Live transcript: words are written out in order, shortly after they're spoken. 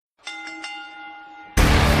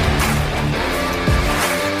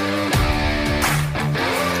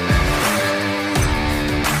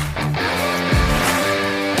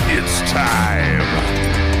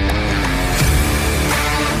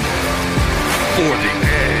for the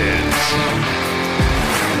edge.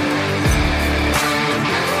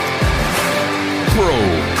 Pro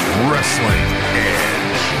Wrestling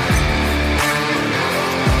Edge.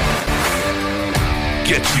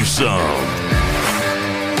 Get you some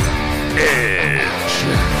edge.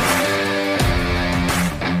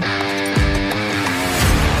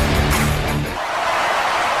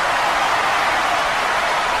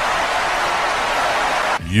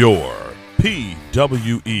 Your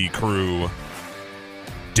PWE crew: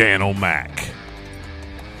 Dan O'Mac,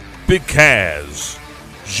 Big Kaz,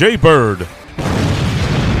 Jay Bird,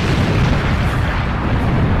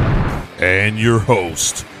 and your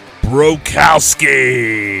host, Brokowski.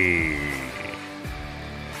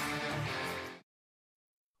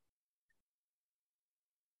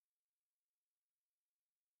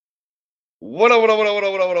 What up, what up, what up, what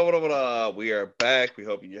up, what up, what up, what up, what up? We are back. We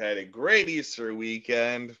hope you had a great Easter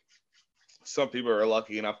weekend. Some people are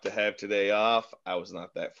lucky enough to have today off. I was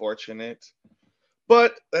not that fortunate.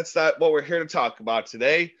 But that's not what we're here to talk about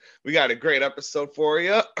today. We got a great episode for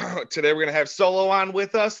you. Today we're going to have Solo on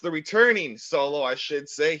with us, the returning Solo, I should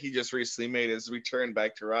say. He just recently made his return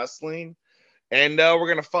back to wrestling. And we're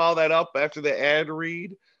going to follow that up after the ad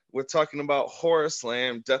read. We're talking about Horror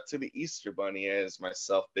Slam, Death to the Easter Bunny, as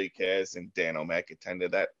myself, Big Kaz, and Dan O'Mac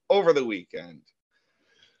attended that over the weekend.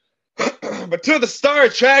 But to the star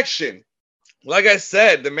attraction, like I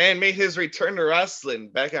said, the man made his return to wrestling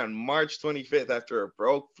back on March 25th after a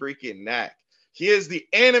broke freaking neck. He is the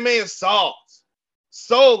Anime Assault.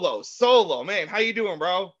 Solo, man, how you doing,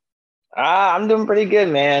 bro? I'm doing pretty good,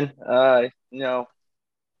 man.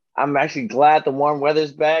 I'm actually glad the warm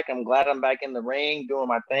weather's back. I'm glad I'm back in the ring doing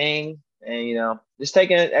my thing, and just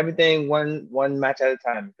taking everything one match at a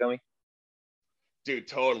time. You feel me? Dude,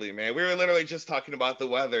 totally, man. We were literally just talking about the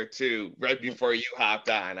weather too right before you hopped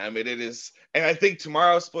on. I mean, it is, and I think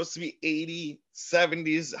tomorrow's supposed to be 80,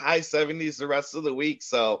 70s, high 70s the rest of the week.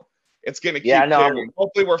 So it's gonna keep carrying.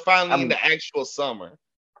 Hopefully, we're finally into actual summer.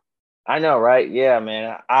 I know, right? Yeah,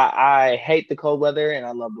 man. I hate the cold weather and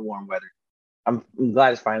I love the warm weather. I'm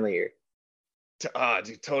glad it's finally here.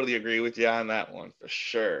 Dude, totally agree with you on that one for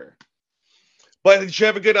sure. But did you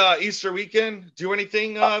have a good Easter weekend? Do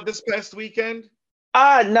anything this past weekend?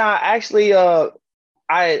 Nah, actually, I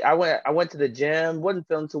went to the gym, wasn't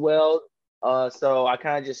feeling too well, so I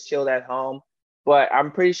kind of just chilled at home. But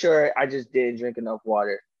I'm pretty sure I just didn't drink enough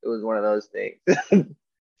water. It was one of those things.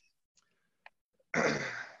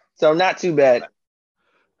 So not too bad.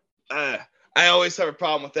 I always have a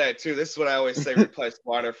problem with that too. This is what I always say: replace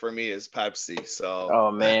water for me is Pepsi. So,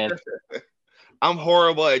 oh man, I'm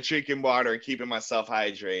horrible at drinking water and keeping myself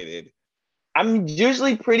hydrated. I'm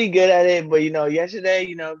usually pretty good at it, but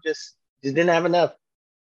yesterday, just didn't have enough.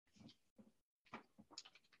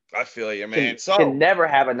 I feel you, man. Can never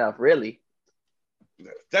have enough, really.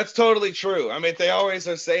 That's totally true. I mean, they always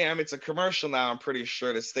are saying, I mean, it's a commercial now, I'm pretty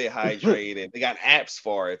sure, to stay hydrated. They got apps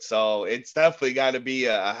for it, so it's definitely got to be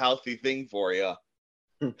a healthy thing for you.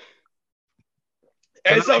 And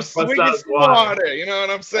some sweetest water, you know what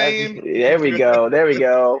I'm saying? There we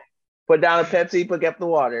go. Put down a Pepsi, pick up the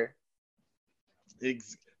water.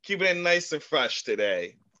 Keeping it nice and fresh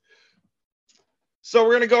today. So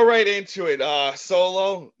we're going to go right into it.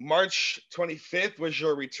 Solo, March 25th was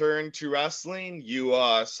your return to wrestling. You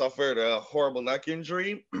suffered a horrible neck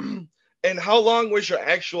injury. And how long was your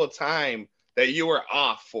actual time that you were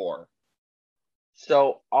off for?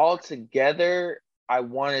 So altogether, I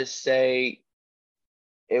want to say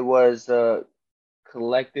it was a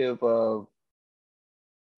collective of,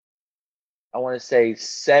 I want to say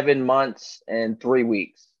 7 months and 3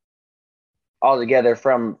 weeks altogether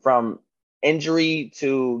from injury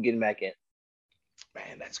to getting back in.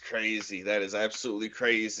 Man, that's crazy. That is absolutely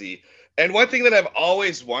crazy. And one thing that I've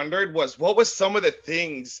always wondered was, what was some of the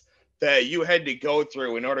things that you had to go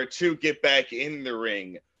through in order to get back in the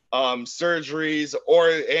ring? Surgeries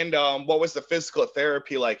and what was the physical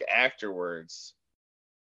therapy like afterwards?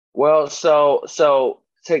 Well, so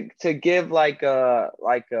to give like a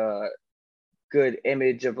good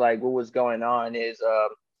image of like what was going on is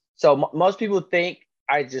most people think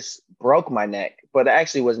I just broke my neck, but it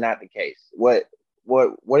actually was not the case. What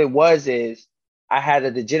it was is I had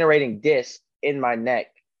a degenerating disc in my neck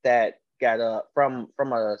that got from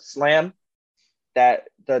a slam, that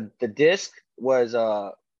the disc was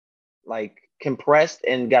like compressed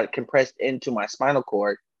and got compressed into my spinal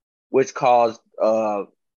cord, which caused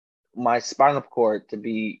my spinal cord to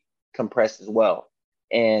be compressed as well.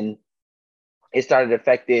 And it started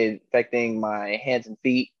affecting my hands and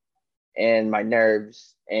feet and my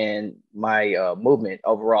nerves and my movement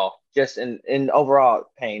overall, just in overall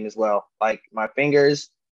pain as well. Like my fingers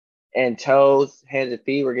and toes, hands and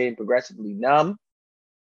feet were getting progressively numb.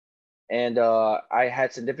 And I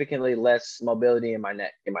had significantly less mobility in my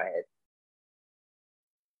neck, in my head.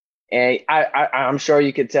 And I'm sure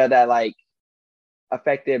you could tell that like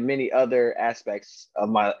affected many other aspects of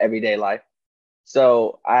my everyday life.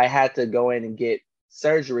 So I had to go in and get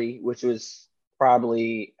surgery, which was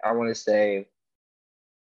probably, I want to say,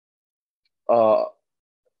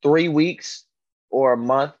 3 weeks or a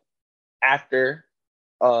month after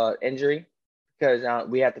injury, because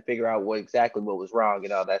we had to figure out exactly what was wrong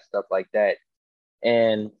and all that stuff like that.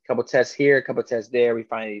 And a couple tests here, a couple tests there, we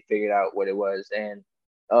finally figured out what it was. And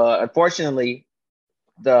unfortunately,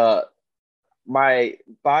 my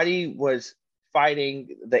body was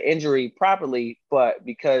fighting the injury properly, but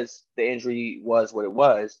because the injury was what it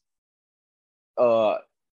was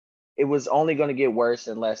only going to get worse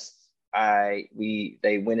unless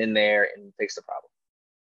they went in there and fixed the problem.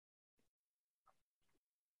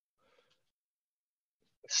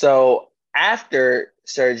 So after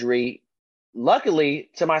surgery, luckily,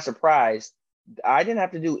 to my surprise, I didn't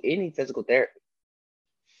have to do any physical therapy.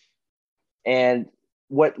 And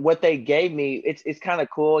what they gave me, it's kind of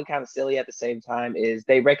cool and kind of silly at the same time, is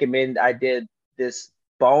they recommend I did this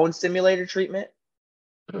bone stimulator treatment,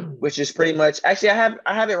 which is pretty much, actually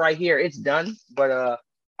I have it right here. It's done, but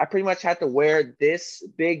I pretty much had to wear this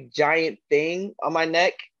big giant thing on my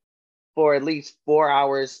neck for at least 4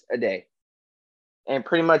 hours a day. And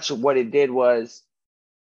pretty much what it did was,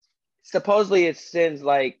 supposedly it sends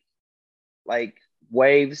like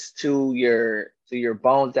waves to your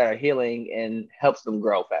bones that are healing and helps them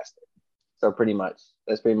grow faster. So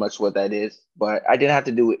that's pretty much what that is. But I didn't have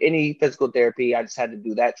to do any physical therapy. I just had to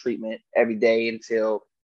do that treatment every day until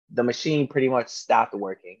the machine pretty much stopped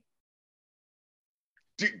working.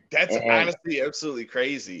 Dude, that's honestly absolutely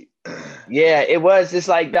crazy. Yeah, it was. It's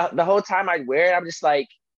like the whole time I wear it, I'm just like,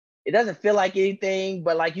 it doesn't feel like anything,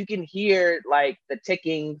 but like you can hear like the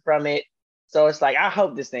ticking from it. So it's like, I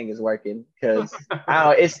hope this thing is working, because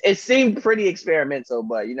it seemed pretty experimental,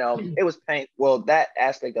 but it was pain. Well, that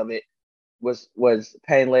aspect of it was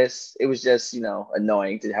painless. It was just,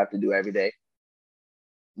 annoying to have to do every day.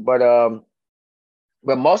 But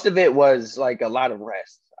most of it was like a lot of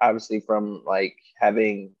rest, obviously, from like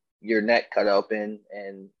having your neck cut open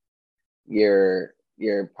and your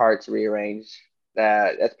parts rearranged.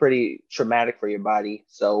 That's pretty traumatic for your body.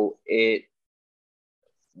 So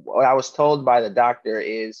what I was told by the doctor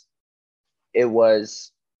is it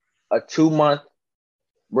was a 2-month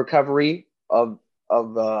recovery of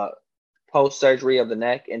post surgery of the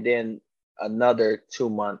neck, and then another 2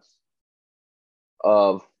 months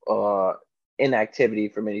of inactivity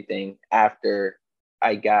from anything after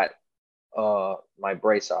I got my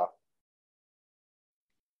brace off.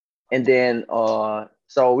 And then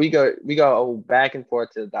so we go back and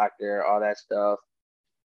forth to the doctor, all that stuff.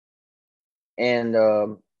 And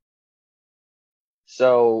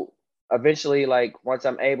so eventually, like once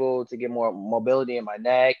I'm able to get more mobility in my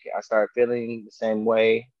neck, I start feeling the same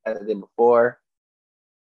way as I did before.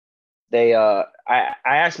 I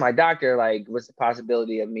asked my doctor, like, what's the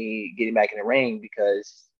possibility of me getting back in the ring,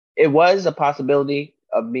 because it was a possibility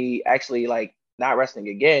of me actually like not wrestling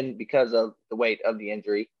again because of the weight of the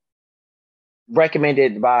injury,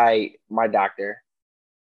 recommended by my doctor.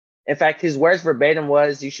 In fact, his words verbatim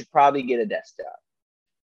was, "You should probably get a desk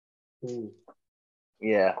job." Ooh.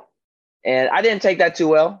 Yeah. And I didn't take that too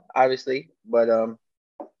well, obviously, but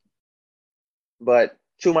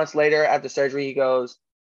 2 months later after surgery, he goes,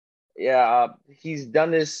 yeah, he's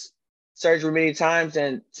done this surgery many times,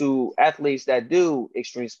 and to athletes that do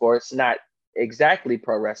extreme sports, not exactly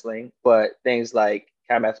pro wrestling, but things like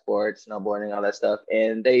combat sports, snowboarding, all that stuff,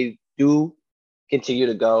 and they do continue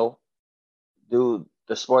to go do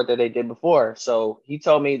the sport that they did before. So he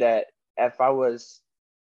told me that if I was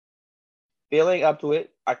feeling up to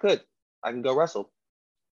it, I can go wrestle.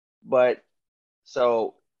 But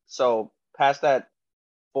so past that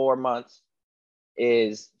 4 months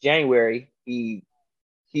is January. He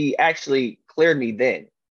actually cleared me then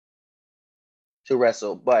to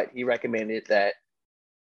wrestle, but he recommended that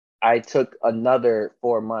I took another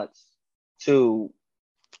 4 months to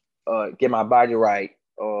get my body right,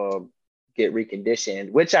 get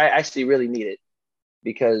reconditioned, which I actually really needed,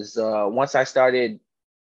 because once I started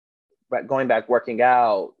going back working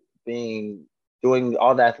out, doing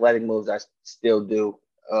all the athletic moves I still do,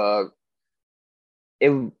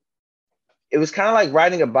 it was kind of like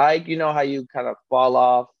riding a bike. You know how you kind of fall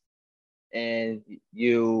off and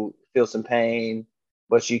you feel some pain,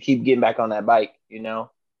 but you keep getting back on that bike, And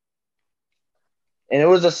it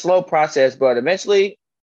was a slow process, but eventually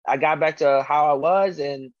I got back to how I was,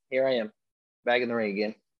 and here I am, back in the ring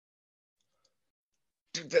again.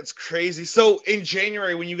 Dude, that's crazy. So in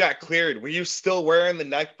January, when you got cleared, were you still wearing the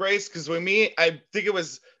neck brace? Because when I think it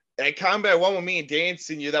was at Combat One with me and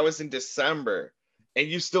dancing you, that was in December, and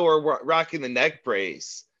you still were rocking the neck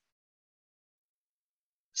brace.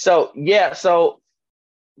 So yeah, so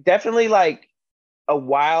definitely like a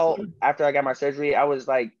while after I got my surgery, I was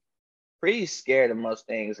like pretty scared of most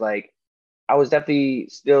things. Like I was definitely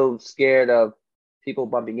still scared of people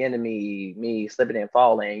bumping into me, me slipping and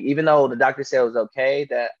falling. Even though the doctor said it was okay,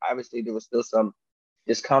 that obviously there was still some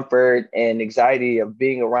discomfort and anxiety of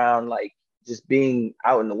being around, like just being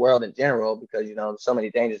out in the world in general, because so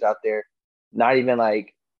many dangers out there. Not even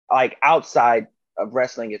like outside of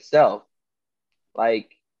wrestling itself.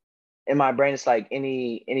 Like in my brain, it's like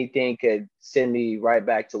anything could send me right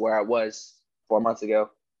back to where I was 4 months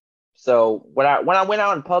ago. So when I went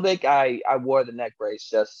out in public, I wore the neck brace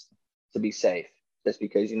just to be safe, just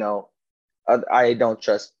because I don't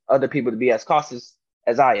trust other people to be as cautious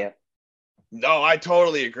as I am. No, I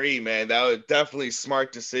totally agree, man. That was definitely a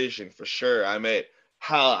smart decision for sure.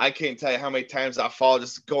 I can't tell you how many times I fall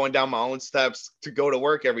just going down my own steps to go to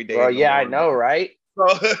work every day Bro, in the yeah, I morning. know, right?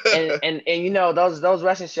 and those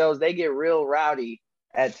wrestling shows, they get real rowdy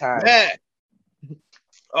at times. Yeah.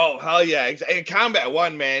 Oh hell yeah! In Combat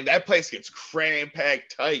One, man, that place gets cram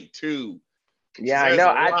packed tight too. Yeah, I There's know.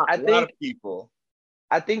 a I lot of think people.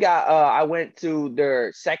 I went to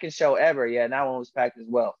their second show ever. Yeah, and that one was packed as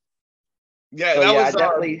well. Yeah, So that yeah, I was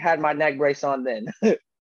definitely had my neck brace on then. Yeah,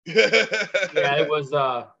 it was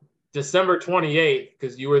December 28th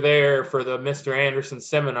because you were there for the Mr. Anderson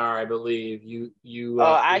seminar, I believe. You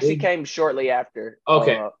I actually came shortly after.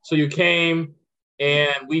 Okay, so you came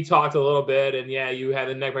and we talked a little bit, and yeah, you had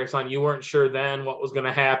a neck brace on. You weren't sure then what was going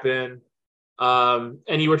to happen, and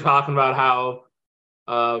you were talking about how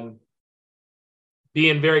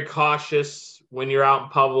being very cautious when you're out in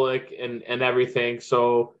public and everything.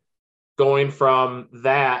 So going from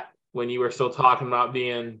that, when you were still talking about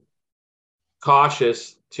being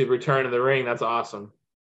cautious to return to the ring, that's awesome.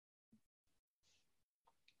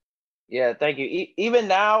 Yeah, thank you. Even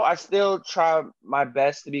now, I still try my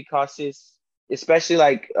best to be cautious, especially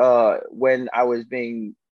like when I was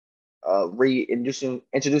being introducing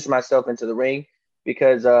myself into the ring,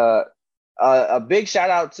 because a big shout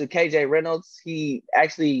out to KJ Reynolds. He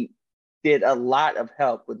actually did a lot of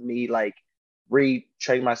help with me, like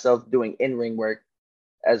retraining myself doing in-ring work,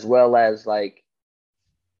 as well as like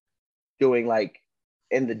doing like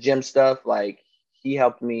in the gym stuff. Like he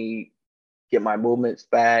helped me get my movements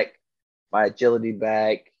back, my agility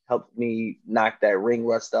back, helped me knock that ring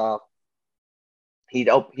rust off. He'd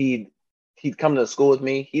come to school with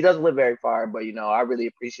me. He doesn't live very far, but I really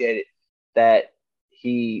appreciate it that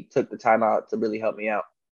he took the time out to really help me out.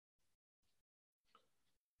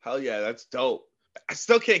 Hell yeah, that's dope. I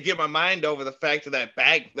still can't get my mind over the fact of that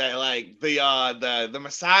back, that like the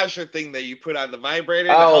massager thing that you put on the vibrator.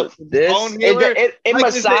 Oh, it like,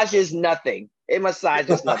 massages nothing. It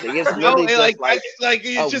massages nothing. It's literally just like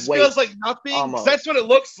it just feels like nothing. That's what it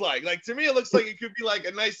looks like. Like to me, it looks like it could be like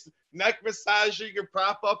a nice neck massager. You could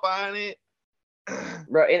prop up on it.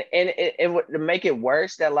 Bro, and to make it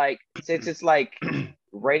worse, that like since it's like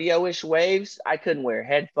radio-ish waves, I couldn't wear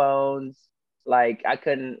headphones. Like I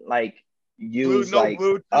couldn't like use like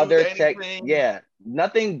Bluetooth, other tech. anything. Yeah,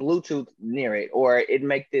 nothing Bluetooth near it, or it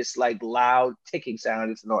make this like loud ticking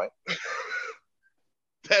sound. It's annoying.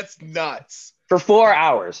 That's nuts. For 4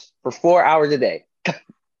 hours. For 4 hours a day.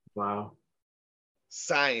 Wow.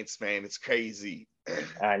 Science, man. It's crazy.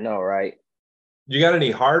 I know, right? You got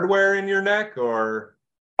any hardware in your neck or?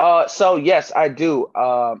 So yes, I do.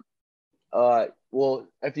 Well,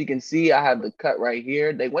 if you can see, I have the cut right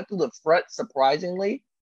here. They went through the front surprisingly,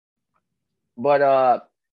 but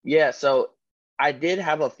yeah. So I did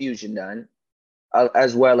have a fusion done,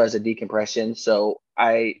 as well as a decompression. So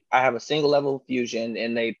I have a single level fusion,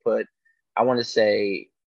 and they put, I want to say,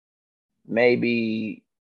 maybe,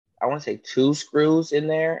 I want to say 2 screws in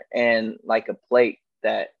there, and like a plate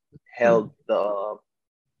that held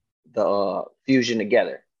the fusion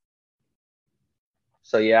together.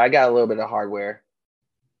 So yeah, I got a little bit of hardware.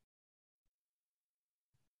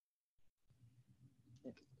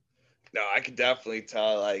 No, I could definitely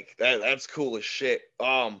tell. Like that's cool as shit.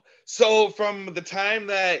 So from the time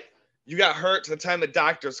that you got hurt to the time the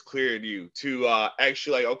doctors cleared you to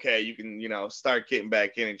actually like, okay, you can start getting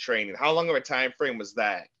back in and training. How long of a time frame was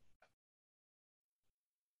that?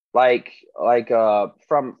 Like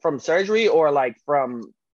from surgery, or like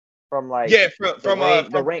from like, yeah, from from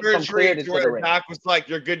cleared to into where the the ring. doc was like,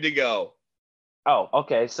 you're good to go. Oh,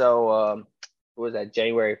 okay. So what was that?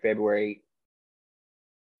 January, February,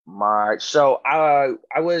 March. So I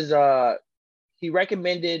was he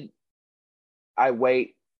recommended I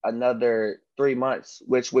wait another 3 months,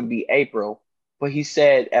 which would be April. But he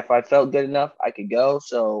said if I felt good enough, I could go.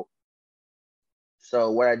 So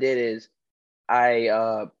what I did is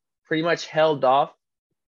I pretty much held off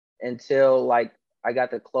until like I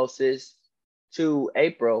got the closest to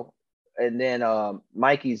April, and then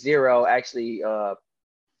Mikey Zero actually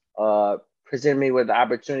presented me with the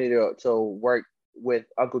opportunity to work with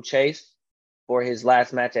Uncle Chase for his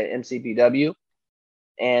last match at MCPW,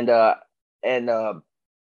 and I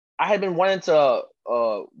had been wanting to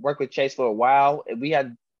work with Chase for a while, and we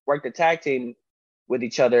had worked a tag team with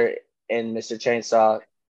each other in Mr. Chainsaw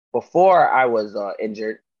before I was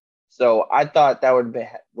injured. So I thought that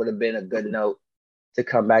would have been a good note to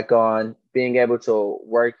come back on, being able to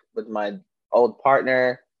work with my old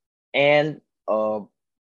partner and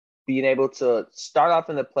being able to start off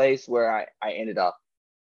in the place where I ended up.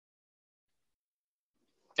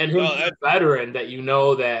 And who's a veteran that you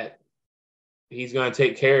know that he's going to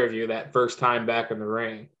take care of you that first time back in the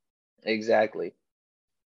ring? Exactly.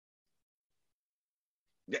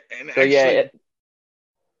 Yeah, and so actually, yeah,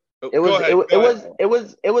 it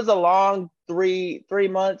was a long three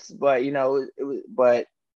months, but you know but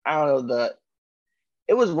I don't know,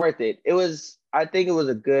 it was worth it. I think it was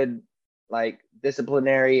a good like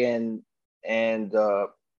disciplinary and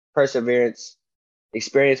perseverance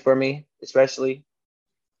experience for me, especially.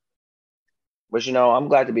 But you know, I'm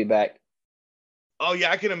glad to be back. Oh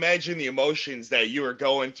yeah, I can imagine the emotions that you were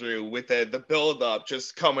going through with the build up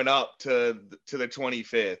just coming up to the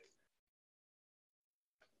 25th.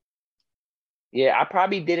 Yeah, I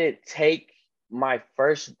probably didn't take my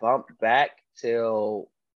first bump back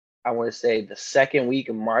till I want to say the second week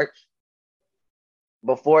of March.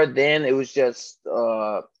 Before then, it was just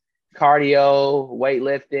cardio,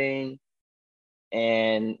 weightlifting,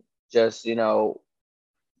 and just, you know,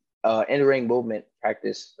 in-ring movement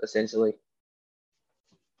practice, essentially.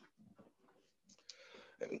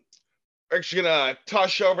 We're actually gonna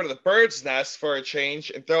toss you over to the bird's nest for a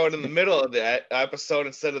change and throw it in the middle of the episode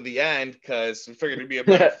instead of the end, because we figured it'd be a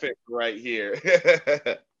better fit right here.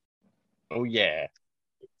 Oh yeah.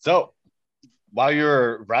 So while you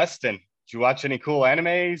were resting, did you watch any cool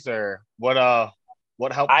animes or what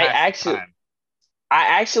helped pass the time?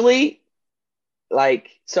 I actually like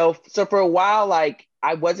so for a while, like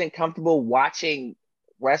I wasn't comfortable watching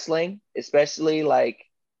wrestling, especially like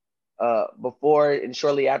before and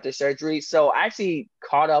shortly after surgery. So I actually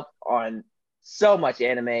caught up on so much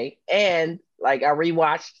anime, and like I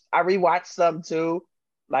rewatched some too.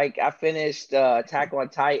 Like I finished Attack on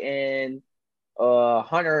Titan,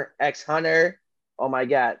 Hunter x Hunter. Oh my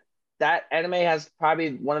god, that anime has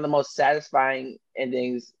probably one of the most satisfying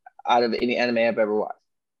endings out of any anime I've ever watched.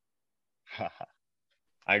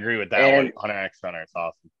 I agree with that one. Hunter x Hunter is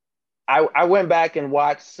awesome. I went back and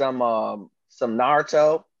watched some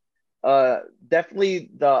Naruto. Definitely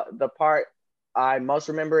the part I most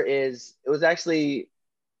remember is it was actually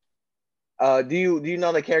do you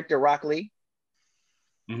know the character Rock Lee?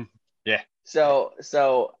 Mm-hmm. Yeah. So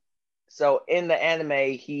in the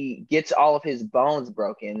anime he gets all of his bones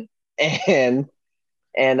broken, and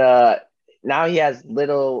now he has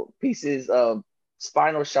little pieces of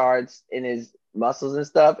spinal shards in his muscles and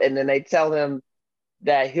stuff, and then they tell him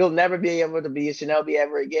that he'll never be able to be a shinobi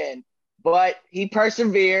ever again. But he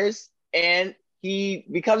perseveres and he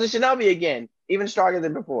becomes a shinobi again, even stronger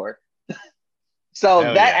than before. So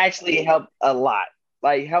Hell that yeah. actually helped a lot.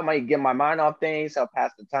 Like helped me get my mind off things, help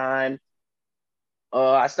pass the time.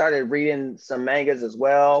 I started reading some mangas as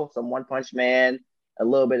well, some One Punch Man, a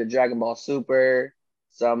little bit of Dragon Ball Super,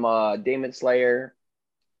 some Demon Slayer.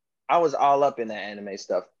 I was all up in that anime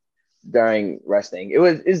stuff during wrestling.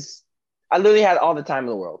 I literally had all the time in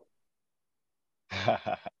the world.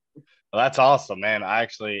 Well, that's awesome, man.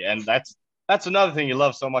 And that's another thing you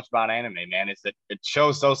love so much about anime, man, is that it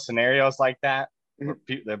shows those scenarios like that where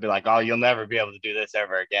they'll be like, "Oh, you'll never be able to do this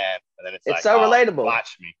ever again," and then it's like, so "Oh, relatable.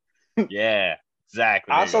 Watch me." Yeah,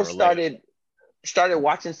 exactly. I also started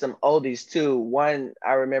watching some oldies too. One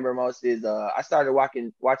I remember most is I started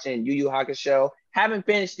watching Yu Yu Hakusho. Haven't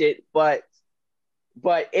finished it, but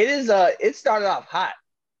it is it started off hot.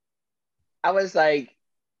 I was like,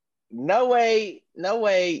 no way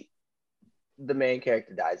the main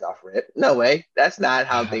character dies off rip. No way. That's not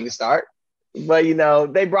how things start. But you know,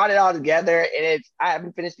 they brought it all together, and I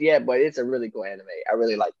haven't finished it yet, but it's a really cool anime. I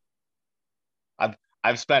really like it.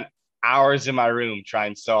 I've spent hours in my room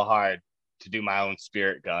trying so hard to do my own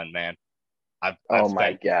spirit gun, man. I've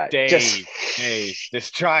my god. Days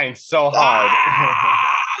just trying so hard.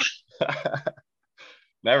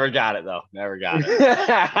 Never got it though. Never got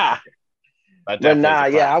it. But nah,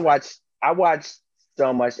 yeah, I watched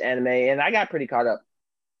so much anime, and I got pretty caught up.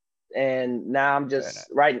 And now I'm just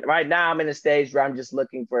right now I'm in a stage where I'm just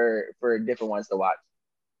looking for different ones to watch.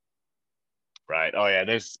 Right. Oh yeah,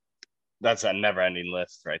 that's a never ending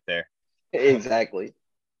list right there. Exactly.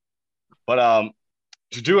 But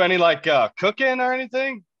did you do any like cooking or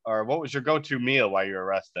anything? Or what was your go-to meal while you were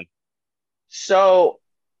resting? So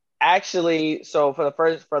actually, so for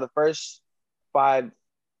the first 5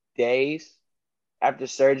 days after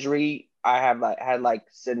surgery, I have like had like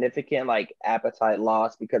significant like appetite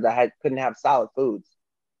loss because I had couldn't have solid foods.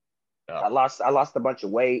 Oh, I lost a bunch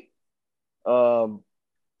of weight. Um,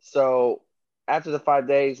 so after the 5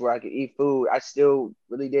 days where I could eat food, I still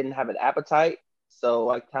really didn't have an appetite. So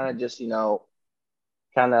I kind of just,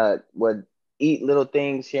 kind of would eat little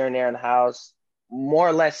things here and there in the house, more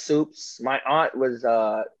or less soups. My aunt was,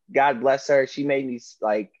 God bless her, she made me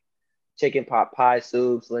like chicken pot pie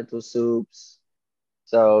soups, lentil soups.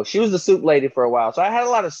 So she was the soup lady for a while. So I had a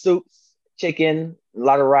lot of soups, chicken, a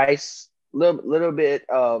lot of rice, little bit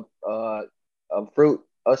of fruit,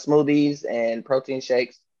 smoothies and protein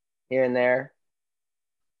shakes here and there.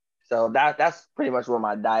 So that's pretty much what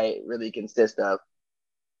my diet really consists of.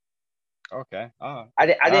 okay. Oh, I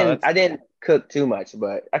that's didn't cook too much,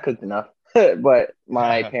 but I cooked enough. But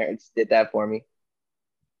my parents did that for me.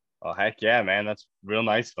 oh heck yeah, man. That's real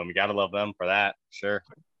nice of them. You gotta love them for that, sure.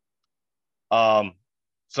 Um,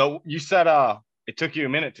 so you said it took you a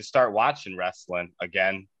minute to start watching wrestling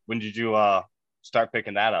again. When did you start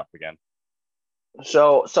picking that up again?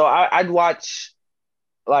 I'd watch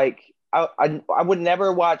like I would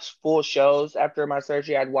never watch full shows after my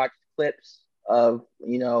surgery. I'd watch clips of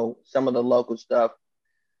some of the local stuff,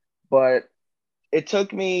 but it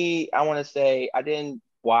took me, I want to say, I didn't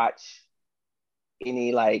watch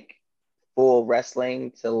any like full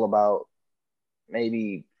wrestling till about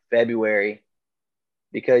maybe February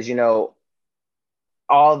because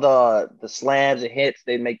all the slams and hits,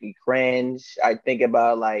 they make me cringe. I think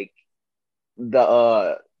about like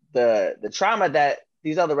the the trauma that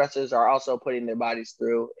these other wrestlers are also putting their bodies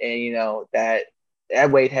through, and that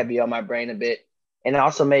weighed heavy on my brain a bit, and it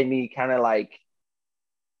also made me kind of like,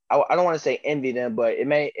 I don't want to say envy them, but it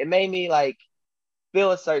made me like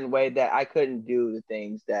feel a certain way that I couldn't do the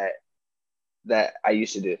things that I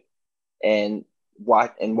used to do, and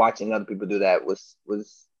watching other people do that was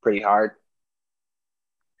pretty hard.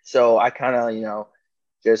 So I kind of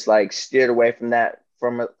just like steered away from that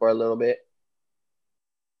for a little bit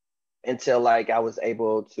until like I was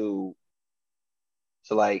able to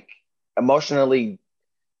like emotionally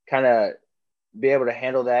kind of be able to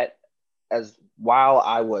handle that as while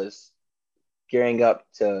I was gearing up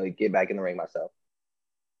to get back in the ring myself.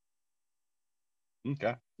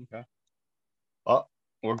 Okay, okay. Well,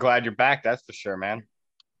 we're glad you're back. That's for sure, man.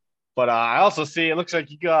 But I also see it looks like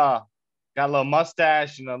you got a little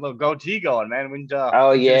mustache and a little goatee going, man. Oh When you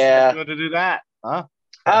decide yeah. you want to do that, huh?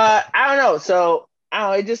 I don't know. So I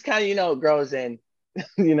don't know, it just kind of grows in,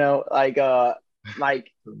 like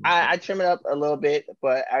like I trim it up a little bit,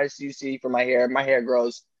 but as you see from my hair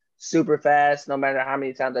grows super fast. No matter how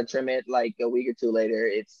many times I trim it, like a week or two later,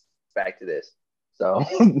 it's back to this. So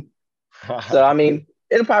so I mean,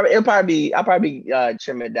 it'll probably be I'll probably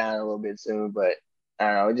trim it down a little bit soon, but I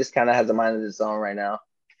don't know. It just kind of has a mind of its own right now.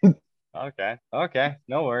 Okay, okay,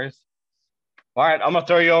 no worries. All right, I'm gonna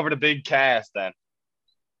throw you over to Big Cass then.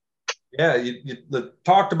 Yeah, you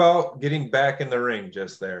talked about getting back in the ring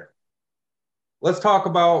just there. Let's talk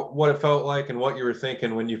about what it felt like and what you were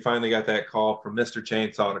thinking when you finally got that call from Mr.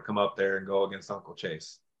 Chainsaw to come up there and go against Uncle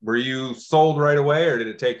Chase. Were you sold right away, or did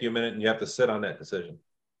it take you a minute and you have to sit on that decision?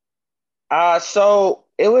 So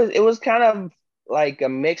it was kind of like a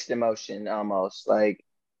mixed emotion almost. Like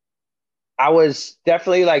I was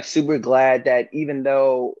definitely like super glad that even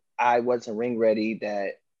though I wasn't ring ready,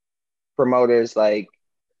 that promoters like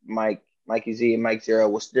Mikey Z and Mike Zero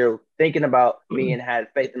was still thinking about me and had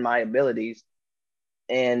faith in my abilities.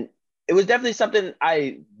 And it was definitely something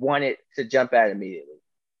I wanted to jump at immediately.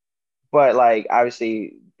 But like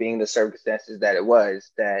obviously being the circumstances that it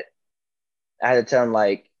was, that I had to tell him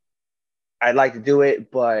like I'd like to do it,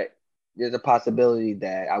 but there's a possibility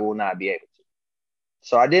that I will not be able to.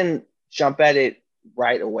 So I didn't jump at it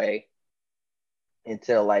right away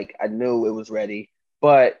until like I knew it was ready.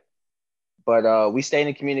 But we stayed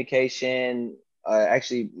in communication.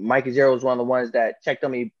 Actually, Mikey Zero was one of the ones that checked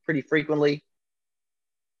on me pretty frequently,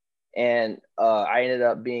 and I ended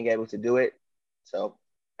up being able to do it. So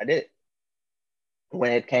I did it.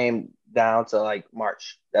 When it came down to like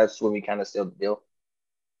March, that's when we kind of sealed the deal.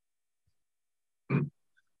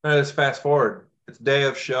 Let's fast forward. It's day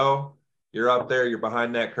of show. You're up there, you're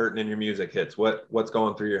behind that curtain, and your music hits. What's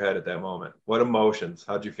going through your head at that moment? What emotions?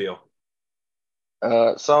 How'd you feel?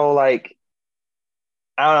 So like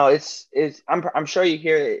I don't know. I'm sure you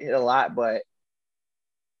hear it a lot, but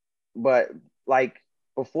like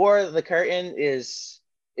before the curtain is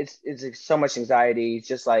it's so much anxiety. It's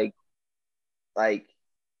just like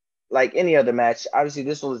like any other match. Obviously,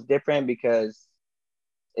 this one was different because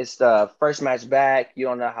it's the first match back. You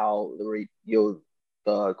don't know how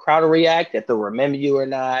the crowd will react, if they'll remember you or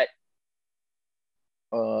not.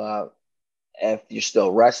 Uh, if you're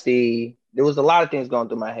still rusty. There was a lot of things going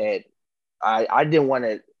through my head. I didn't want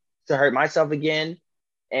to hurt myself again,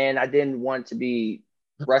 and I didn't want to be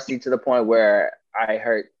rusty to the point where I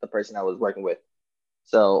hurt the person I was working with.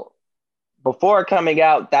 So before coming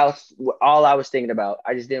out, that was all I was thinking about.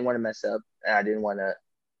 I just didn't want to mess up, and I didn't want to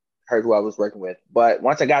hurt who I was working with. But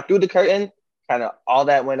once I got through the curtain, kind of all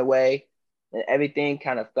that went away, and everything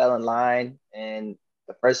kind of fell in line. And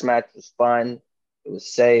the first match was fun. It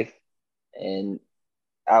was safe, and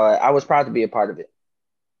I was proud to be a part of it.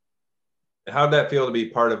 How'd that feel to be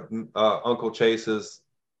part of Uncle Chase's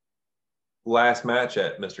last match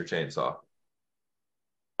at Mr. Chainsaw?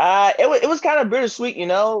 It was kind of bittersweet,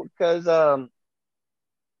 because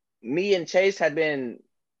me and Chase had been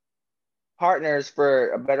partners for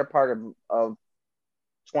a better part of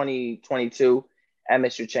 2022 at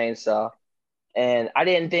Mr. Chainsaw, and I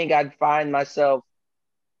didn't think I'd find myself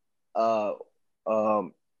uh,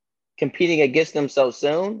 um, competing against them so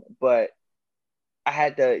soon, but I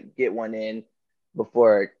had to get one in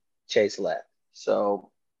before Chase left.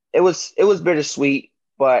 So it was bittersweet,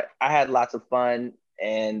 but I had lots of fun,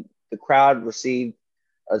 and the crowd received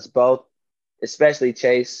us both, especially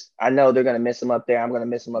Chase. I know they're gonna miss him up there. I'm gonna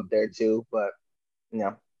miss him up there too, but you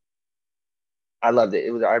know, I loved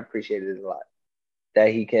it. I appreciated it a lot that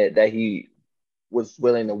he was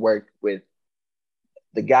willing to work with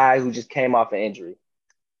the guy who just came off an injury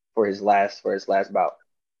for his last bout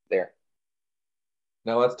there.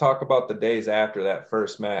 Now let's talk about the days after that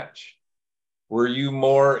first match. Were you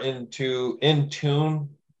more in tune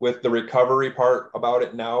with the recovery part about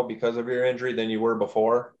it now because of your injury than you were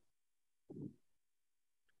before?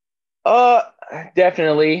 Uh,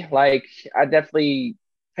 Definitely. Like I definitely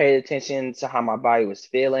paid attention to how my body was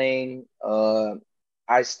feeling.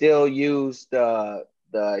 I still use the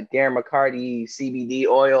Darren McCarty CBD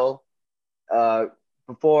oil uh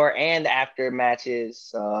before and after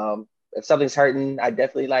matches. If something's hurting, I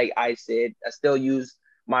definitely like ice it. I still use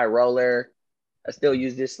my roller. I still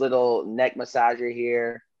use this little neck massager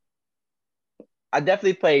here. I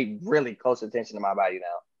definitely pay really close attention to my body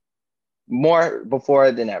now, more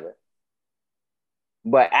before than ever.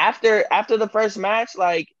 But after the first match,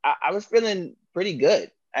 like I was feeling pretty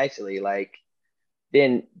good actually. Like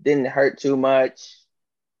didn't hurt too much.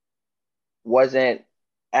 Wasn't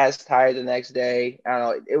as tired the next day. I don't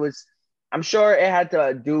know. It was. I'm sure it had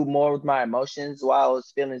to do more with my emotions while I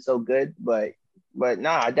was feeling so good. But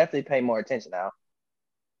nah, I definitely pay more attention now.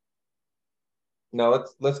 Now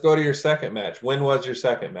let's go to your second match. When was your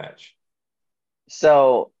second match?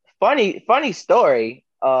 So funny story.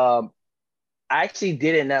 I actually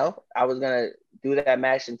didn't know I was gonna do that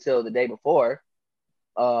match until the day before.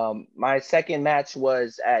 My second match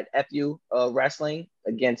was at FU Wrestling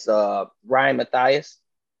against Ryan Matthias,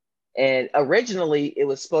 and originally it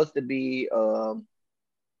was supposed to be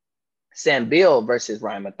Sam Bill versus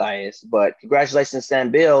Ryan Matthias, but congratulations,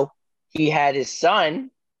 Sam Bill. He had his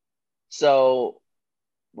son, so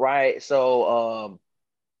right, so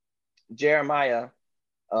Jeremiah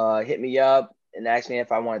hit me up and asked me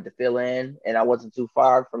if I wanted to fill in, and I wasn't too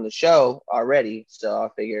far from the show already, so I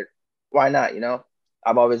figured, why not?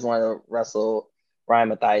 I've always wanted to wrestle Ryan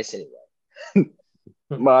Matthias anyway.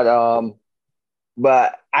 but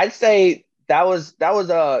but I'd say that was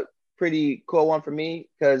a pretty cool one for me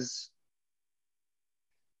because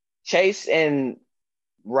Chase and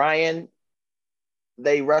Ryan,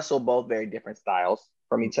 they wrestle both very different styles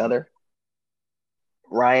from each other.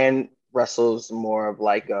 Ryan wrestles more of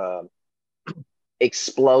like a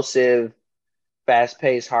explosive,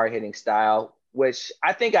 fast-paced, hard-hitting style, which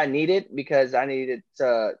I think I needed because I needed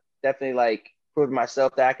to definitely like prove to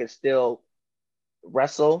myself that I could still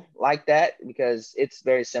wrestle like that because it's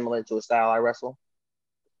very similar to a style I wrestle.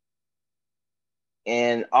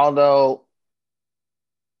 And although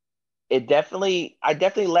I definitely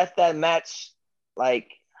left that match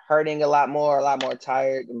like hurting a lot more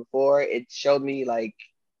tired than before. It showed me like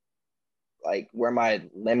where my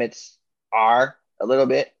limits are a little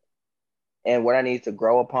bit and what I need to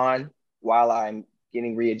grow upon while I'm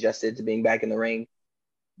getting readjusted to being back in the ring.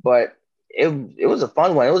 But it was a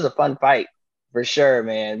fun one. It was a fun fight. For sure,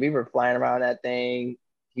 man. We were flying around that thing.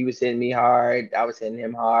 He was hitting me hard. I was hitting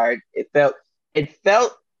him hard. It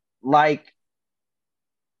felt like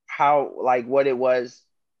what it was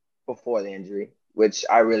before the injury, which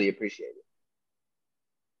I really appreciated.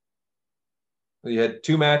 You had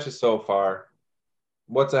 2 matches so far.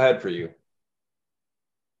 What's ahead for you?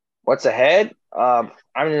 What's ahead?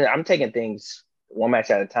 I'm taking things one match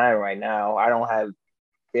at a time right now. I don't have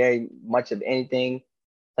very much of anything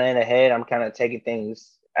planned ahead. I'm kind of taking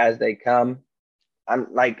things as they come.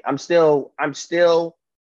 I'm still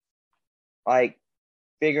like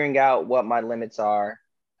figuring out what my limits are,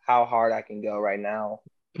 how hard I can go right now.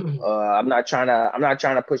 I'm not trying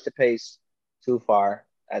to push the pace too far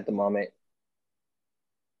at the moment.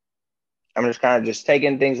 I'm just kind of just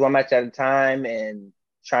taking things one match at a time and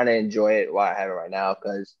trying to enjoy it while I have it right now.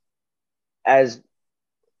 Because as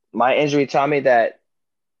my injury taught me that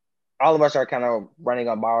all of us are kind of running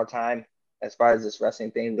on borrowed time as far as this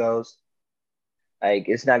wrestling thing goes. Like,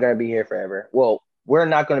 it's not going to be here forever. Well, we're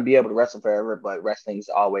not going to be able to wrestle forever, but wrestling's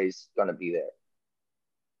always going to be there.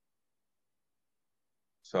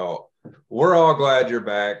 So we're all glad you're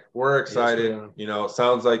back. We're excited. Yes, you know, it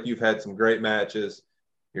sounds like you've had some great matches.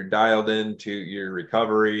 You're dialed into your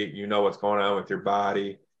recovery. You know what's going on with your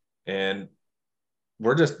body. And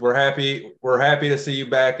we're happy. We're happy to see you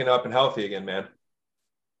back and up and healthy again, man.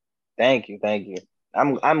 Thank you.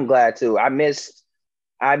 I'm glad too. I missed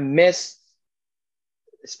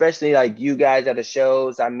especially like you guys at the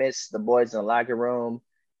shows. I miss the boys in the locker room.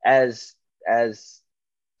 As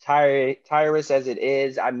tireless as it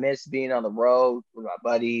is, I miss being on the road with my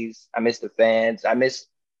buddies. I miss the fans. I miss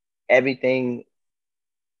everything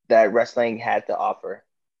that wrestling had to offer.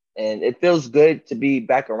 And it feels good to be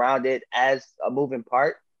back around it as a moving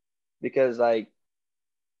part because like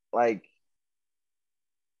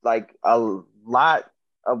a lot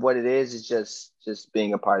of what it is just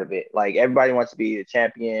being a part of it. Like, everybody wants to be a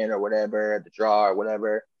champion or whatever, the draw or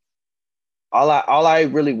whatever. All I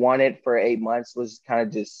really wanted for 8 months was kind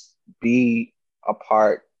of just be a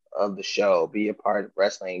part of the show, be a part of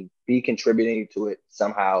wrestling, be contributing to it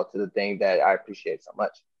somehow, to the thing that I appreciate so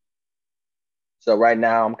much. So right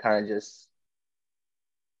now I'm kind of just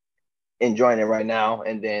enjoying it right now,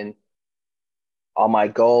 and then all my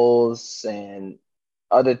goals and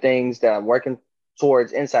other things that I'm working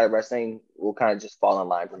towards inside of wrestling will kind of just fall in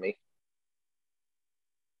line for me.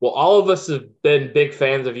 Well, all of us have been big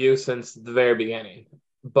fans of you since the very beginning,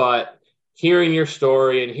 but hearing your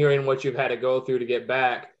story and hearing what you've had to go through to get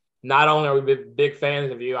back, not only are we big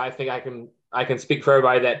fans of you, I think I can speak for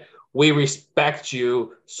everybody that we respect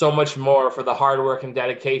you so much more for the hard work and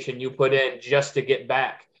dedication you put in just to get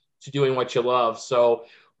back to doing what you love. So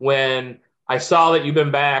when I saw that you've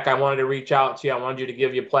been back, I wanted to reach out to you. I wanted you to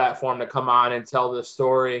give you a platform to come on and tell this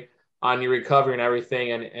story on your recovery and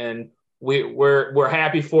everything. And we're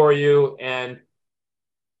happy for you, and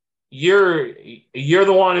you're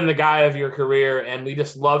the one in the guy of your career, and we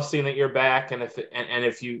just love seeing that you're back. And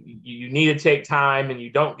if you need to take time and you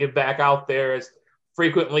don't get back out there as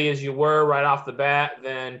frequently as you were right off the bat,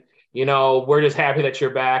 then we're just happy that you're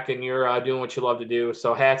back and you're doing what you love to do.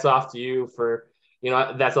 So hats off to you for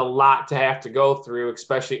that's a lot to have to go through,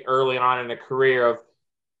 especially early on in a career of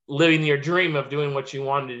living your dream of doing what you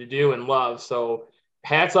wanted to do and love. So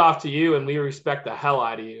hats off to you, and we respect the hell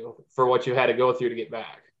out of you for what you had to go through to get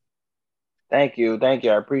back. Thank you. I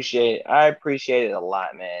appreciate it a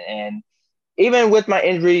lot, man. And even with my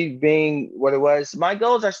injury being what it was, my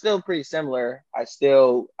goals are still pretty similar. I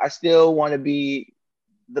still want to be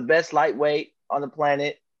the best lightweight on the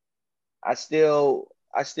planet. I still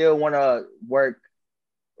want to work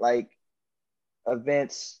like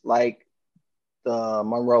events like the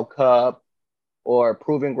Monroe Cup or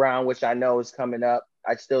Proving Ground, which I know is coming up.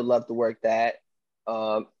 I still love to work that.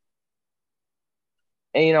 And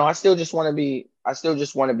I still just want to be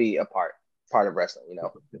a part of wrestling.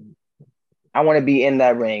 I want to be in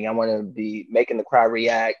that ring. I want to be making the crowd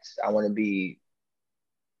react. I want to be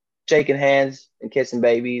shaking hands and kissing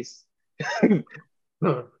babies. I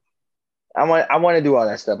want to do all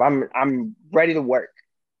that stuff. I'm ready to work.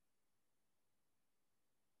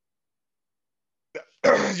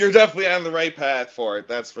 You're definitely on the right path for it.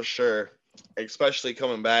 That's for sure. Especially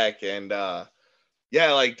coming back. And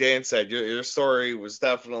yeah, like Dan said, your story was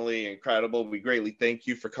definitely incredible. We greatly thank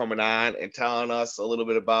you for coming on and telling us a little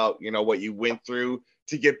bit about, what you went through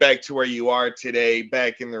to get back to where you are today,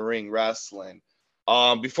 back in the ring wrestling.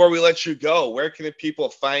 Before we let you go, where can the people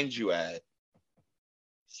find you at?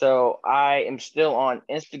 So I am still on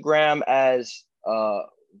Instagram as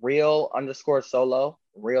Real_solo.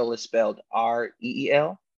 Real is spelled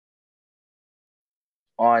REEL.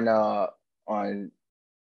 On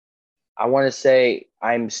I want to say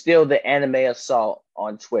I'm still the Anime Assault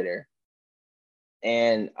on Twitter,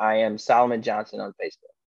 and I am Solomon Johnson on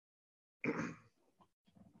Facebook.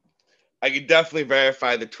 I can definitely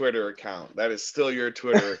verify the Twitter account. That is still your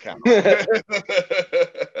Twitter account.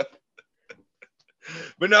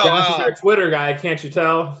 But no, Johnson's a Twitter guy, can't you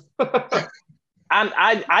tell?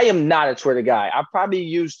 I am not a Twitter guy. I probably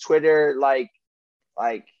use Twitter like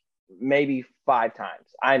maybe 5 times.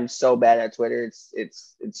 I'm so bad at Twitter.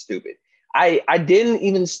 It's stupid. I didn't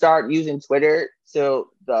even start using Twitter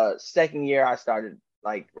till the second year I started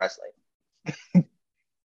like wrestling.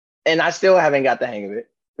 And I still haven't got the hang of it.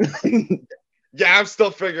 yeah, I'm still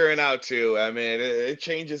figuring out too. I mean, it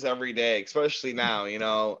changes every day, especially now. You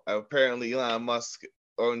know, apparently Elon Musk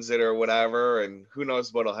owns it or whatever, and who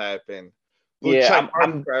knows what'll happen. Blue check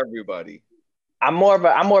mark for everybody. I'm more of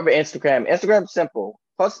an Instagram. Instagram's simple.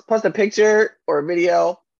 Post a picture or a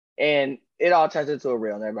video, and it all turns into a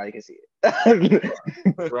reel, and everybody can see it.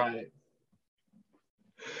 Right.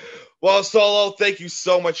 Well, Solo, thank you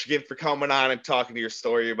so much again for coming on and talking to your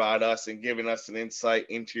story about us and giving us an insight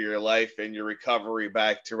into your life and your recovery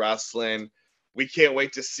back to wrestling. We can't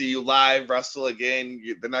wait to see you live wrestle again.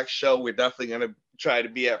 The next show we're definitely going to try to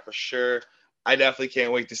be at for sure. I definitely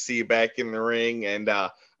can't wait to see you back in the ring, and I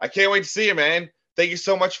can't wait to see you, man. Thank you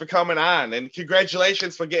so much for coming on, and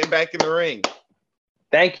congratulations for getting back in the ring.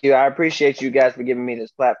 Thank you. I appreciate you guys for giving me this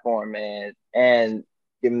platform, man, and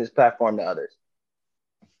giving this platform to others.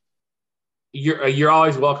 You're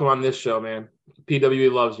always welcome on this show, man.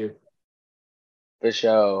 PWE loves you. For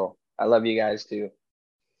sure. I love you guys too.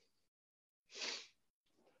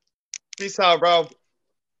 Peace out, bro.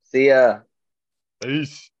 See ya.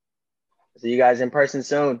 Peace. See you guys in person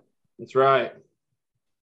soon. That's right.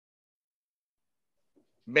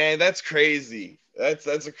 Man, that's crazy.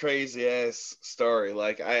 That's a crazy ass story.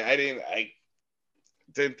 Like I didn't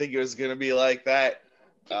think it was gonna be like that.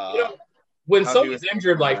 When someone's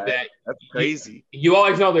injured like that, that's crazy. You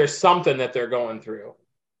always know there's something that they're going through.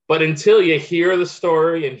 But until you hear the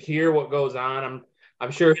story and hear what goes on,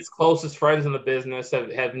 I'm sure his closest friends in the business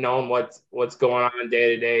have known what's going on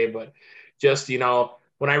day to day. But just, you know,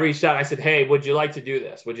 when I reached out, I said, hey, would you like to do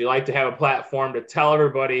this? Would you like to have a platform to tell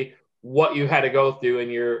everybody what you had to go through on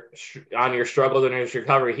your struggles and your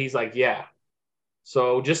recovery? He's like, yeah.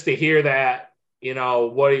 So just to hear that, you know,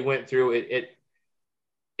 what he went through, it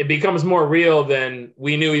becomes more real than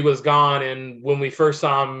we knew he was gone. And when we first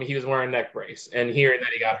saw him, he was wearing a neck brace, and hearing that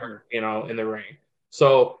he got hurt, you know, in the ring.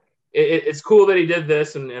 So it's cool that he did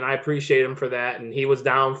this, and I appreciate him for that. And he was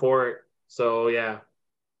down for it. So yeah,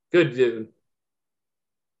 good dude.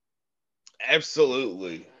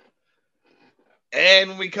 Absolutely. And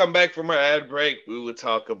when we come back from our ad break, we will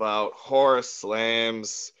talk about Horace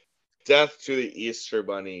Slam's Death to the Easter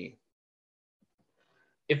Bunny.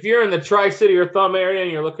 If you're in the Tri-City or Thumb area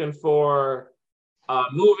and you're looking for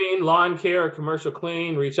moving, lawn care, or commercial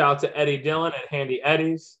cleaning, reach out to Eddie Dillon at Handy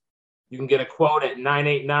Eddie's. You can get a quote at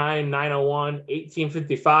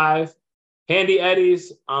 989-901-1855. Handy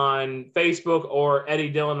Eddie's on Facebook, or Eddie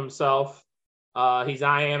Dillon himself. He's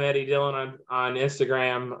I Am Eddie Dillon on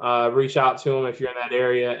Instagram. Reach out to him if you're in that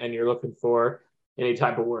area and you're looking for any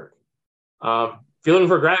type of work. If you're looking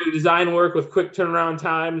for graphic design work with quick turnaround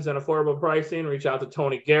times and affordable pricing, reach out to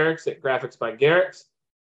Tony Garrix at Graphics by Garrix.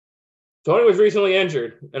 Tony was recently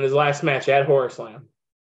injured in his last match at Horror Slam.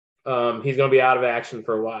 He's going to be out of action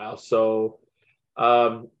for a while. So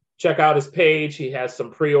check out his page. He has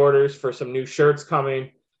some pre-orders for some new shirts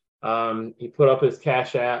coming. He put up his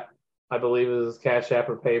Cash App. I believe it was his Cash App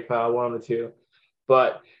or PayPal, one of the two.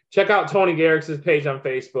 But check out Tony Garrix's page on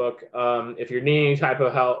Facebook. If you're needing any type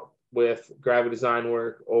of help with graphic design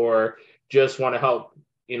work, or just want to help,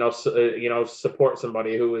 support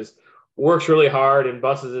somebody who works really hard and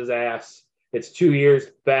busts his ass. It's 2 years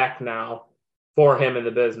back now for him in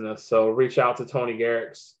the business. So reach out to Tony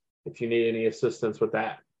Garrix if you need any assistance with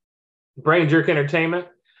that. Brain Jerk Entertainment.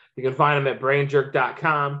 You can find them at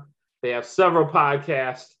brainjerk.com. They have several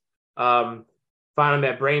podcasts. Find them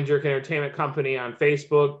at Brain Jerk Entertainment Company on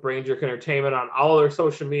Facebook, Brain Jerk Entertainment on all their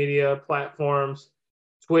social media platforms.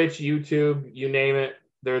 Twitch, YouTube, you name it,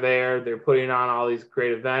 they're there. They're putting on all these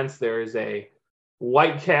great events. There is a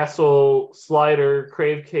White Castle slider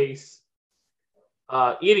crave case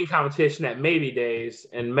eating competition at Maybe Days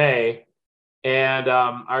in May. And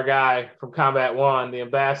our guy from Combat One, the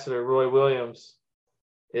ambassador, Roy Williams,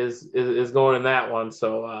 is going in that one.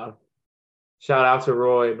 So shout out to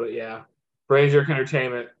Roy. But yeah, Brain Jerk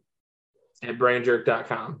Entertainment at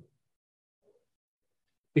brainjerk.com.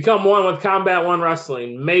 Become one with Combat One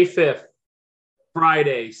Wrestling, May 5th,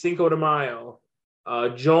 Friday, Cinco de Mayo.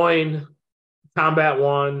 Join Combat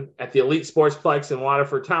One at the Elite Sportsplex in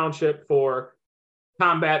Waterford Township for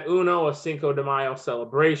Combat Uno, a Cinco de Mayo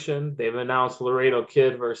celebration. They've announced Laredo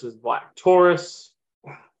Kid versus Black Taurus.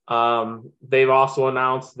 They've also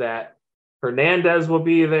announced that Hernandez will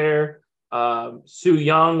be there. Sue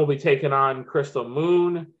Young will be taking on Crystal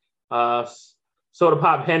Moon. Soda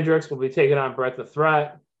Pop Hendricks will be taking on Brett the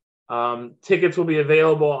Threat. Tickets will be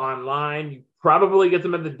available online. You probably get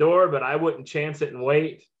them at the door, but I wouldn't chance it and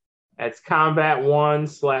wait. That's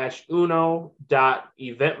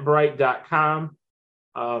combat1/uno.eventbrite.com.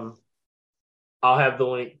 I'll have the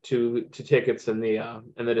link to tickets in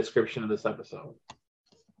the description of this episode.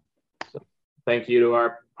 So thank you to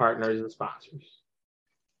our partners and sponsors.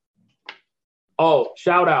 Oh,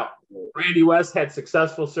 shout out. Randy West had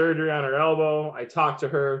successful surgery on her elbow. I talked to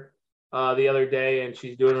her the other day, and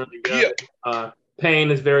she's doing really good. Pain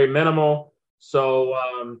is very minimal,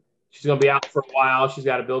 so she's going to be out for a while. She's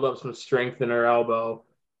got to build up some strength in her elbow,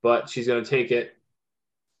 but she's going to take it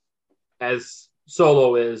as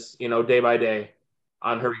Solo is, day by day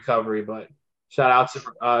on her recovery. But shout out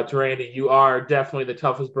to Randy. You are definitely the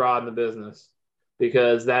toughest broad in the business,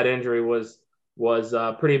 because that injury was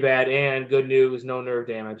pretty bad, and good news, no nerve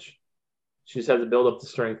damage. She just had to build up the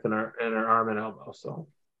strength in her arm and elbow. So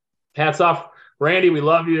hats off, Randy. We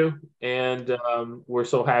love you, and we're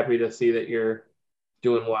so happy to see that you're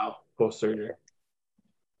doing well post-surgery.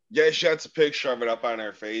 Yeah, she has a picture of it up on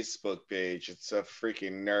her Facebook page. It's a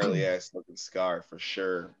freaking gnarly ass looking scar for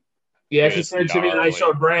sure. Yeah, she sent it to me, and I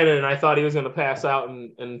showed Brandon, and I thought he was going to pass out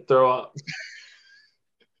and throw up.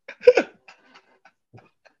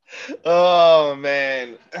 Oh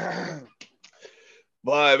man.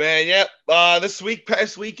 But man, yep. This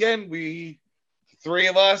past weekend, three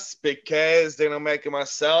of us, Big Kaz, Dano Mac, and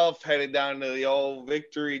myself, headed down to the old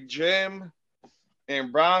Victory Gym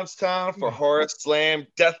in Brownstown for Horror Slam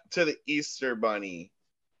Death to the Easter Bunny.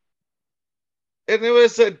 And it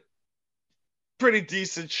was a pretty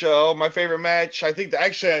decent show. My favorite match, I think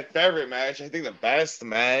the best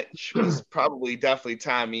match was definitely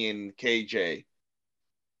Tommy and KJ.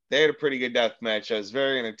 They had a pretty good death match. It was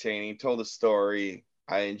very entertaining, told a story.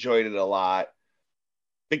 I enjoyed it a lot.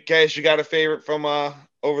 Big Cash, you got a favorite from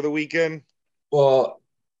over the weekend? Well,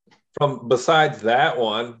 besides that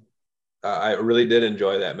one, I really did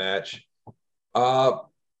enjoy that match. I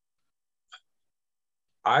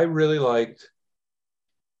really liked.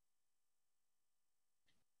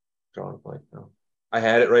 Drawing a blank now. I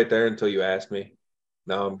had it right there until you asked me.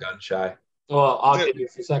 Now I'm gun shy. Well, I'll give you a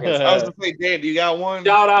few seconds. I was going to say, Dan, do you got one?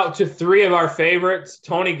 Shout out to three of our favorites,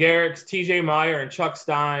 Tony Garrix, TJ Meyer, and Chuck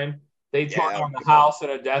Stein. They turned on the house in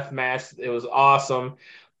a death match. It was awesome.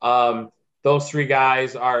 Those three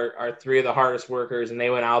guys are three of the hardest workers, and they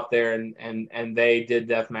went out there and they did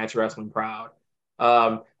deathmatch wrestling proud.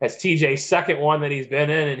 That's TJ's second one that he's been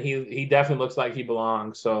in, and he definitely looks like he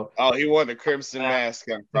belongs. So he won the Crimson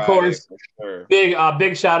Mask on Friday. Of course, for sure.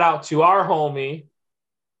 Big shout out to our homie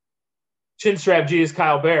Chinstrap G's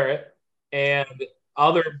Kyle Barrett, and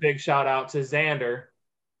other big shout out to Xander.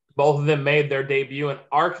 Both of them made their debut in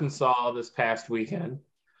Arkansas this past weekend.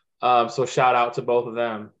 So shout out to both of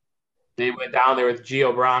them. They went down there with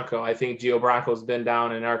Gio Bronco. I think Gio Bronco's been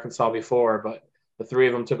down in Arkansas before, but the three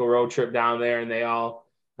of them took a road trip down there, and they all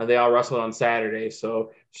wrestled on Saturday.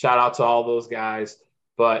 So shout out to all those guys.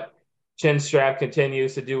 But Chinstrap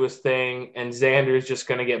continues to do his thing, and Xander's just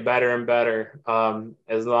going to get better and better. I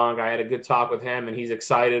had a good talk with him, and he's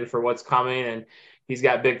excited for what's coming, and he's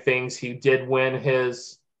got big things. He did win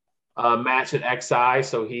his match at XI,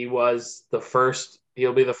 so he was the first.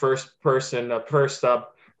 He'll be the first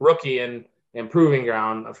rookie in Proving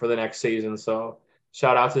Ground for the next season. So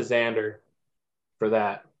shout out to Xander for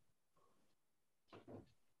that.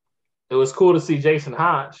 It was cool to see Jason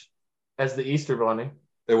Hotch as the Easter Bunny.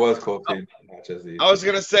 It was cool seeing Hotch as the Easter. I was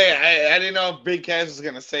gonna say I didn't know if Big Cass was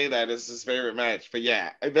gonna say that as his favorite match, but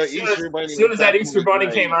yeah, As soon as that Easter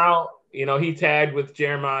Bunny came out, he tagged with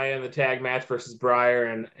Jeremiah in the tag match versus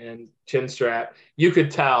Breyer and Chinstrap. You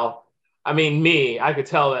could tell. I mean, I could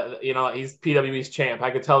tell that, he's PWE's champ.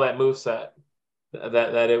 I could tell that moveset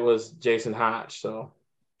that it was Jason Hotch. So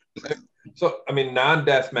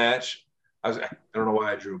non-death match. I don't know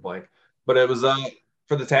why I drew a blank, but it was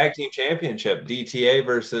for the tag team championship, DTA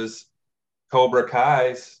versus Cobra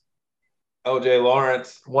Kai's LJ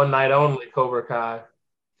Lawrence. One night only, Cobra Kai.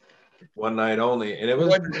 One night only, and it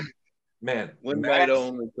was night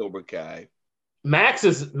only Cobra Kai. Max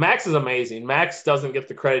is amazing. Max doesn't get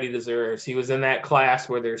the credit he deserves. He was in that class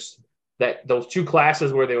where those two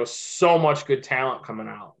classes where there was so much good talent coming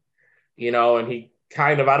out, and he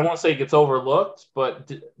kind of, I don't want to say it gets overlooked, but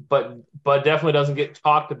definitely doesn't get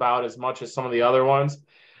talked about as much as some of the other ones.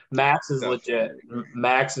 Max is legit.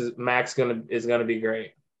 Max is gonna be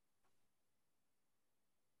great.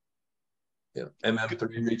 Yeah.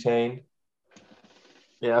 MM3 retained.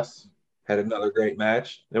 Yes. Had another great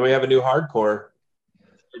match. Then we have a new hardcore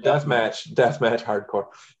deathmatch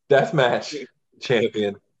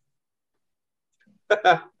champion.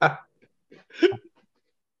 The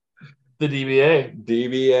DBA.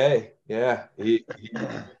 DBA. Yeah. He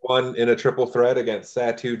won in a triple threat against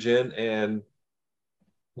Satu Jin, and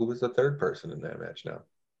who was the third person in that match now?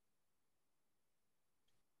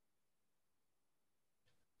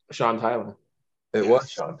 Sean Tyler. It was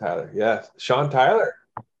Sean Tyler. Yes. Sean Tyler.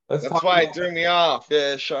 That's why it threw me off.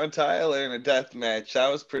 Yeah, Sean Tyler in a death match. That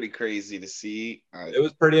was pretty crazy to see. It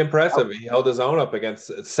was pretty impressive. He held his own up against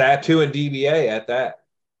Satu and DBA at that.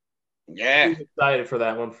 Yeah. He's excited for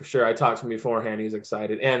that one for sure. I talked to him beforehand. He's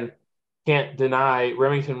excited. And can't deny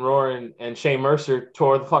Remington Roar and Shane Mercer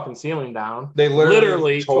tore the fucking ceiling down. They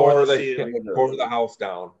literally tore the house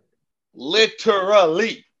down.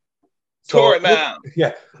 Literally. Tore it down.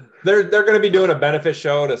 Yeah. They're going to be doing a benefit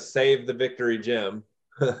show to save the Victory Gym.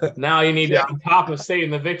 Now you need to, on top of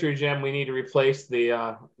saving the Victory Gym, we need to replace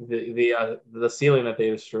the ceiling that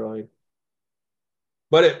they destroyed.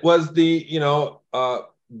 But it was the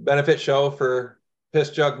benefit show for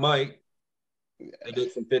Piss Jug Mike. They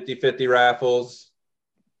did some 50-50 raffles.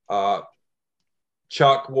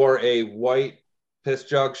 Chuck wore a white Piss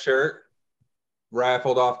Jug shirt,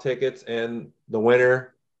 raffled off tickets, and the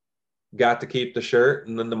winner got to keep the shirt,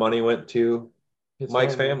 and then the money went to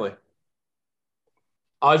Mike's family.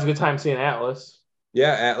 Always a good time seeing Atlas.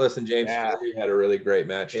 Yeah, Atlas and James Fury had a really great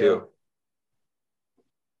match too.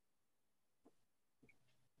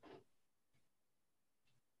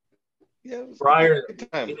 Yeah, Briar,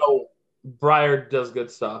 Briar does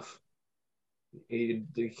good stuff. You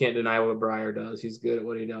can't deny what Briar does. He's good at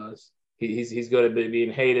what he does. He's good at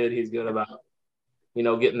being hated. He's good about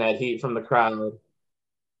getting that heat from the crowd.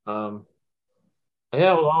 All in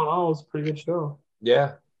all, it was a pretty good show.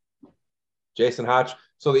 Yeah. Jason Hotch.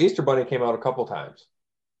 So the Easter Bunny came out a couple times.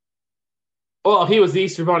 Well, he was the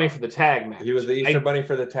Easter Bunny for the tag match. He was the Easter Bunny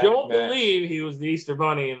for the tag match. I don't believe he was the Easter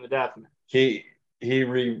Bunny in the death match. He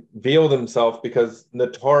revealed himself because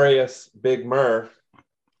Notorious Big Murph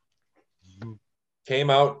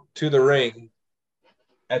came out to the ring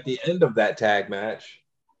at the end of that tag match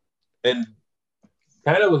and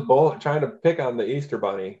kind of was trying to pick on the Easter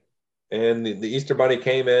Bunny. And the Easter Bunny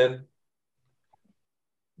came in.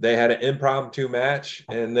 They had an impromptu match,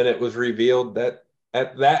 and then it was revealed that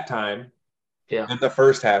at that time, in the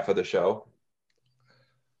first half of the show,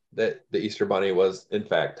 that the Easter Bunny was, in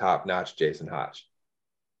fact, top-notch Jason Hotch.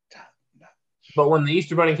 But when the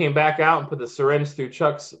Easter Bunny came back out and put the syringe through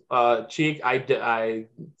Chuck's cheek, I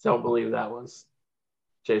don't believe that was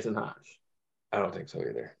Jason Hotch. I don't think so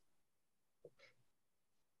either.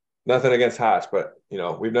 Nothing against Hotch, but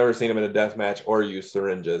we've never seen him in a death match or use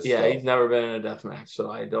syringes. Yeah, he's never been in a death match,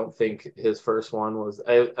 so I don't think his first one was.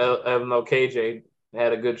 Even though KJ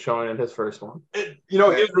had a good showing in his first one, he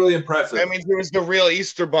was really impressive. I mean, he was the real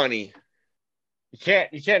Easter Bunny.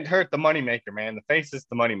 You can't hurt the moneymaker, man. The face is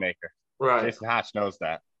the moneymaker. Right. Jason Hotch knows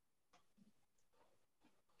that.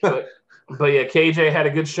 But yeah, KJ had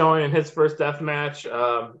a good showing in his first death match.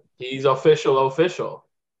 He's official.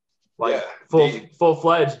 Like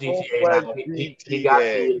full-fledged DTA now.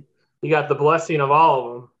 He got the blessing of all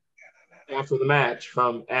of them after the match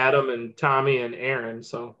from Adam and Tommy and Aaron.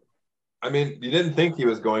 So, I mean, you didn't think he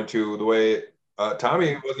was going to the way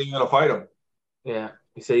Tommy wasn't even going to fight him. Yeah,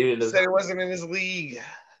 he said he wasn't in his league.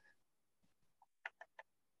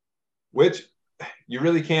 Which you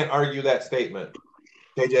really can't argue that statement.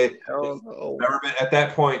 KJ never been at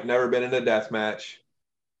that point. Never been in a death match.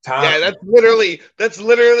 Yeah, that's literally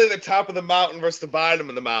the top of the mountain versus the bottom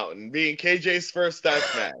of the mountain, being KJ's first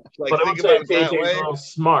death match. Like, but think about it that way. KJ's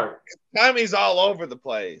smart. Tommy's all over the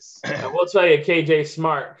place. I will tell you, KJ's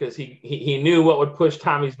smart because he knew what would push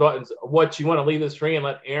Tommy's buttons. What, you want to leave this ring and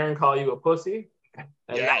let Aaron call you a pussy?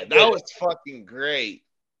 And yeah, that was fucking great.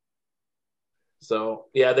 So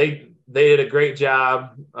yeah, they did a great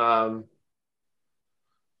job. Don't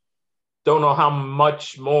know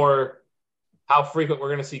how frequent we're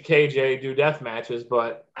going to see KJ do death matches,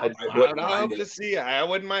 but I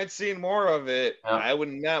wouldn't mind seeing more of it. Yeah. I would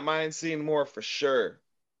not mind seeing more for sure.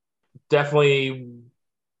 Definitely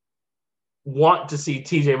want to see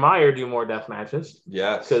TJ Meyer do more death matches.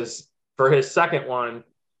 Yes. Because for his second one,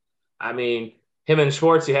 I mean, him and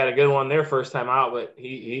Schwartzy had a good one their first time out, but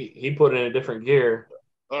he put it in a different gear.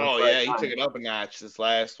 Oh, yeah, he took it up a notch this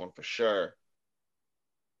last one for sure.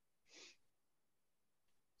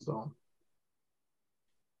 So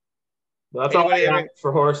that's all I got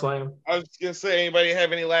for Horror Slam. I was gonna say, anybody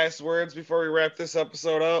have any last words before we wrap this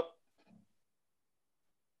episode up?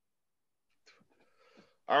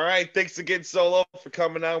 All right, thanks again, Solo, for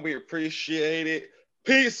coming on. We appreciate it.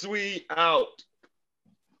 Peace, we out.